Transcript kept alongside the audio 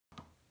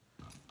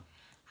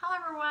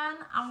Hello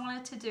everyone, I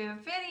wanted to do a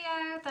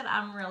video that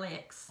I'm really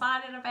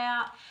excited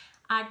about.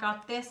 I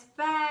got this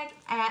bag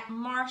at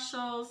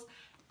Marshall's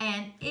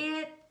and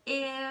it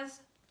is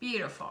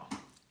beautiful.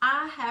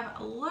 I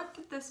have looked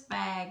at this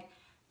bag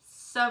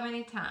so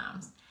many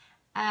times.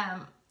 I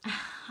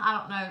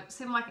don't know, it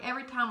seemed like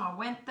every time I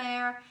went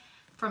there,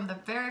 from the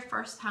very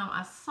first time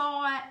I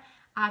saw it,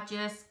 I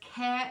just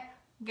kept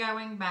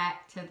going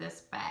back to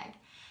this bag.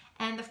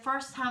 And the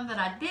first time that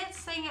I did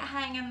see it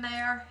hanging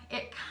there,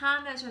 it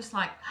kind of just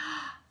like,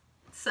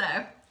 so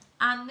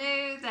I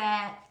knew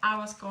that I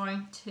was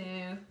going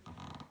to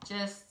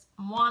just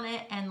want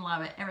it and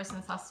love it ever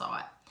since I saw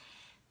it.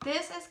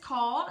 This is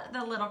called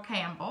the Little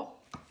Campbell.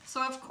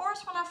 So of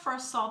course when I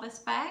first saw this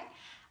bag,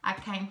 I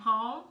came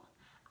home,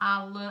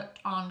 I looked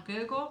on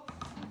Google,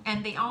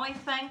 and the only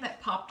thing that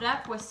popped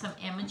up was some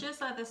images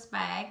of this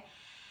bag.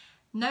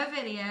 No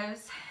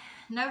videos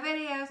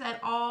at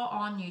all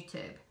on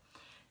YouTube.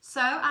 So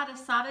I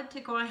decided to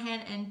go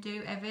ahead and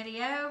do a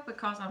video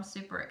because I'm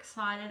super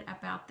excited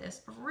about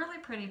this really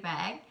pretty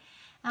bag.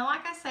 And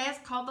like I say, it's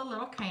called the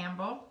Little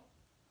Campbell.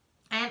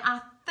 And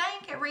I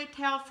think it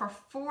retailed for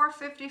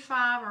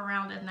 $4.55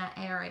 around in that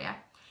area.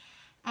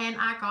 And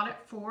I got it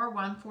for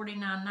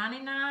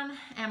 $149.99.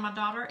 And my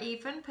daughter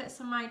even put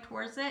some money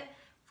towards it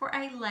for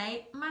a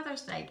late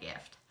Mother's Day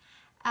gift.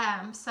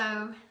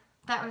 So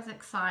that was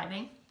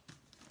exciting.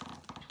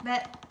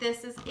 But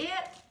this is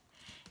it.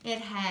 It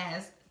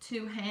has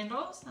two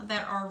handles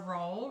that are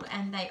rolled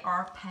and they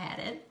are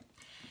padded.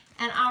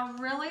 And I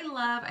really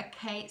love a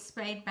Kate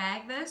Spade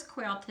bag that is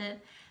quilted.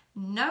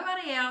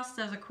 Nobody else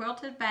does a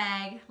quilted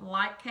bag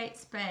like Kate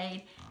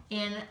Spade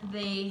in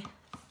the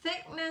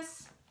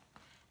thickness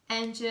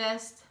and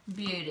just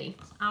beauty.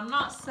 I'm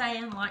not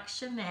saying like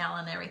Chanel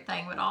and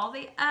everything, but all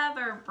the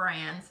other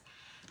brands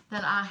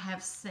that I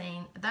have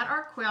seen that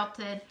are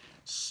quilted,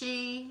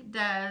 she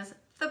does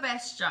the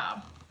best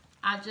job.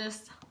 I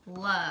just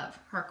love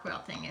her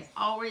quilting. It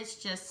always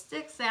just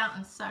sticks out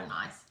and so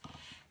nice.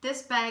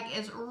 This bag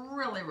is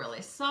really,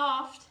 really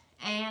soft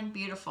and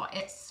beautiful.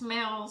 It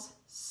smells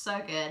so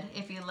good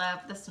if you love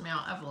the smell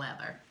of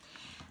leather.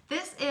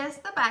 This is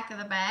the back of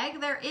the bag.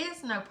 There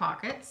is no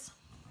pockets.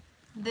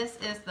 This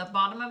is the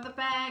bottom of the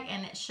bag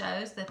and it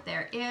shows that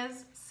there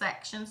is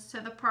sections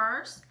to the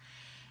purse.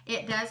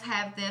 It does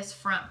have this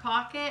front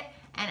pocket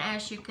and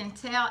as you can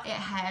tell it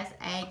has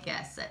a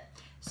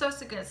gusset. So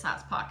it's a good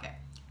size pocket.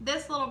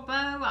 This little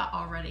bow I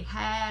already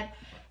had,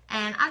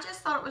 and I just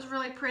thought it was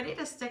really pretty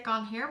to stick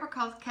on here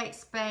because Kate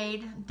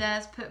Spade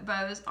does put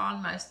bows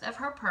on most of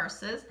her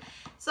purses.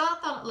 So I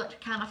thought it looked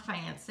kind of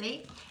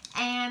fancy.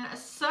 And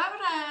so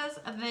does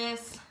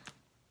this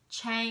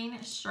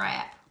chain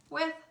strap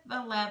with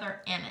the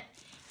leather in it.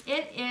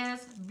 It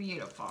is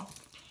beautiful.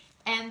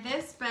 And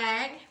this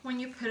bag, when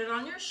you put it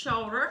on your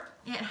shoulder,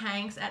 it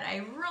hangs at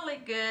a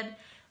really good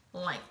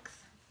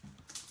length.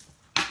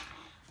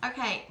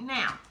 Okay,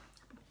 now,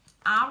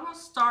 I will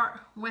start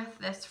with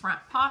this front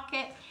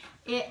pocket.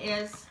 It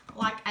is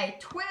like a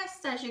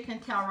twist, as you can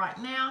tell right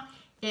now.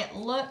 It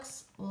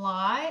looks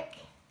like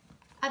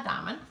a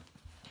diamond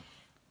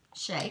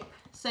shape.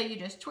 So you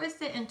just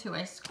twist it into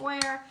a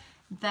square.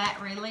 That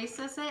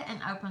releases it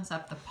and opens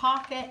up the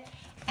pocket.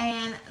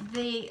 And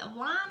the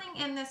lining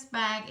in this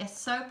bag is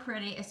so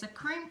pretty. It's a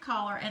cream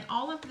color and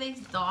all of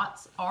these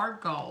dots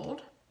are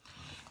gold.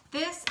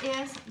 This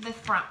is the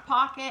front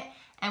pocket.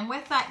 And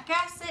with that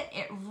gusset,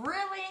 it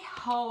really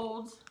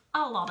holds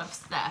a lot of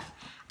stuff.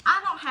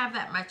 I don't have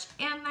that much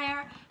in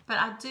there, but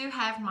I do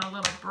have my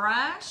little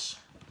brush,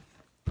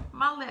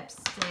 my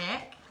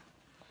lipstick,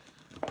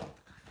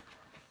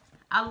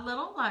 a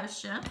little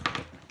lotion,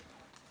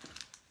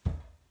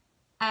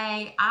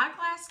 a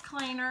eyeglass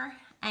cleaner,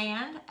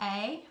 and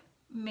a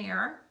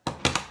mirror.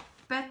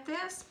 But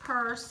this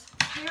purse,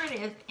 here it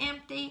is,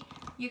 empty.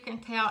 You can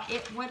tell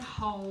it would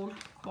hold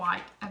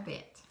quite a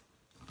bit.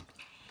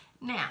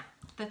 Now,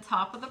 the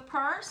top of the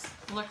purse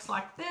looks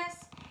like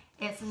this.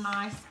 It's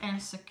nice and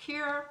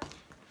secure.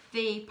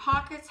 The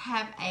pockets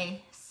have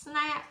a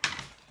snap.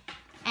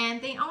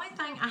 And the only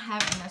thing I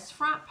have in this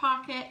front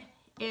pocket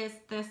is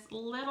this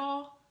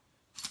little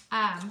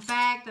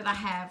bag that I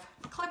have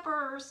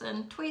clippers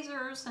and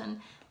tweezers and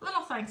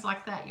little things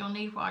like that you'll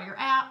need while you're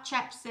out,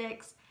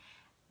 chapsticks.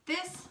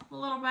 This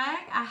little bag,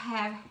 I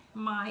have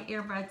my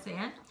earbuds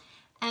in.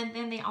 And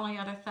then the only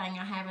other thing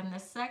I have in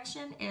this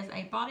section is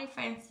a Body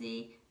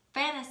Fantasies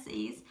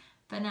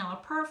vanilla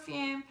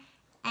perfume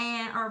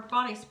or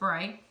body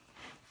spray,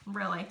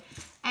 really,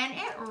 and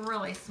it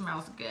really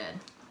smells good.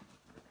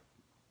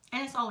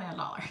 And it's only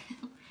 $1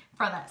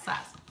 for that size.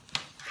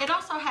 It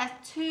also has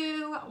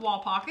two wall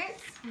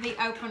pockets, the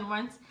open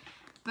ones,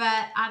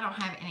 but I don't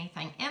have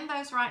anything in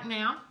those right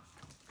now.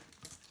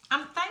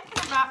 I'm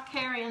thinking about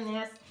carrying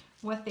this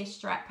with the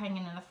strap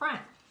hanging in the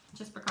front,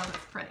 just because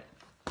it's pretty.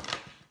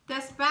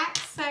 This back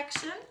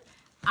section,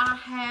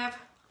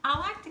 I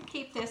like to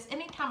keep this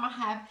anytime I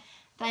have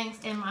things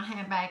in my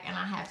handbag and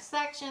I have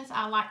sections.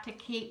 I like to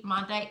keep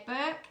my date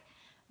book,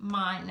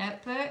 my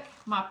notebook,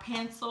 my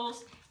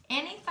pencils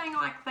anything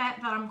like that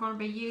that I'm going to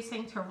be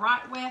using to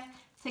write with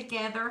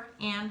together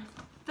in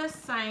the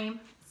same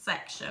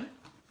section.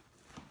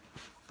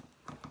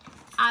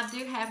 I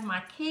do have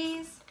my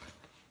keys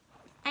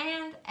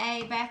and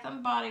a Bath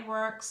 & Body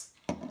Works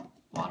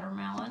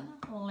watermelon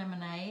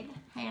lemonade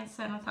hand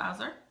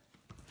sanitizer.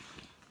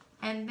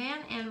 And then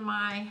in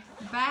my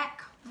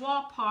back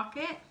wall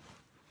pocket,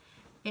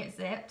 it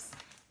zips,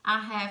 I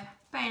have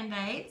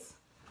Band-Aids,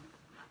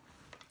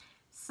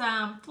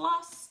 some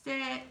floss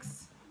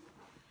sticks,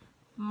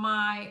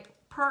 my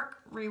Perk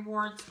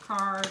Rewards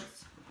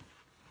cards,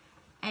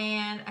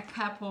 and a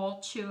couple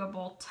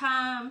chewable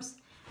Tums,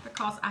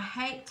 because I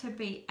hate to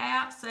be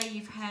out. Say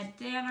you've had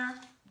dinner,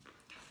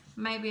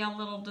 maybe a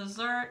little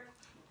dessert,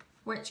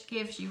 which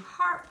gives you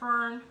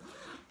heartburn,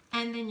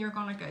 and then you're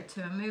going to go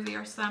to a movie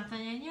or something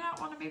and you don't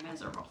want to be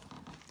miserable.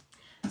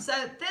 So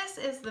this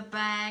is the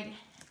bag,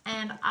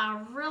 and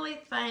I really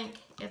think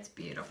it's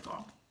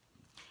beautiful.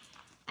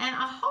 And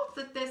I hope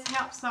that this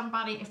helps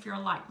somebody if you're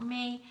like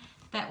me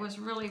that was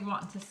really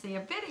wanting to see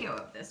a video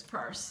of this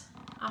purse.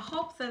 I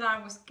hope that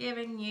I was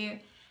giving you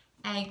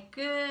a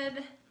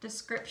good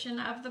description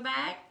of the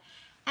bag.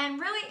 And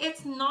really,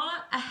 it's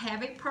not a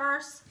heavy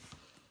purse,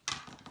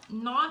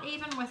 not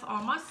even with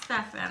all my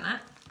stuff in it.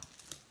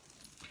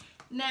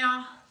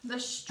 Now, the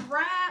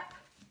strap,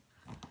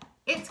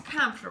 it's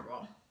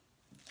comfortable.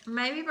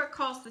 Maybe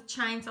because the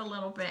chain's a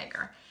little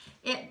bigger.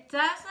 It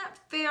doesn't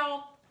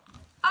feel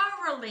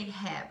overly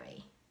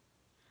heavy.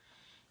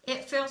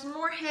 It feels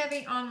more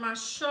heavy on my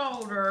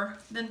shoulder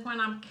than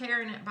when I'm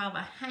carrying it by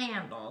the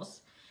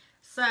handles.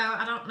 So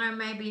I don't know,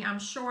 maybe I'm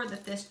sure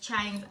that this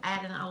chain's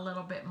adding a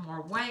little bit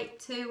more weight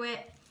to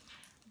it.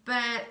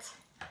 But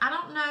I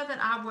don't know that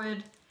I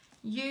would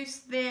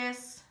use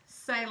this,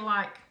 say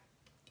like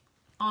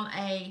on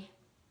a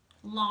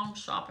long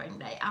shopping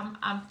day.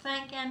 I'm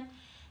thinking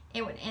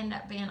it would end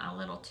up being a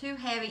little too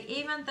heavy,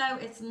 even though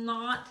it's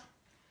not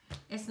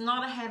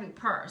a heavy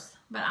purse.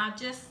 But I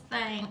just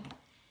think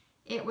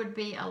it would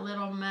be a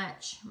little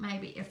much,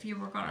 maybe if you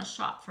were going to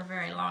shop for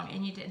very long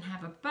and you didn't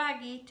have a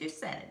buggy to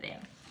set it in.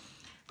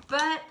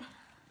 But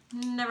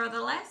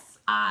nevertheless,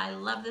 I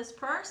love this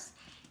purse.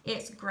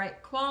 It's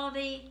great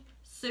quality,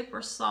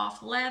 super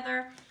soft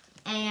leather,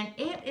 and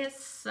it is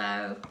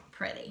so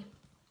pretty.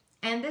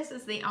 And this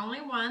is the only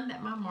one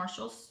that my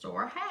Marshall's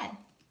store had.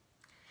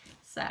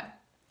 So,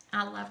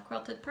 I love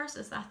quilted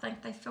purses. I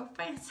think they feel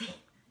fancy.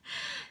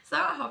 So,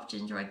 I hope you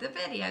enjoyed the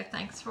video.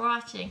 Thanks for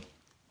watching.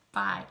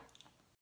 Bye.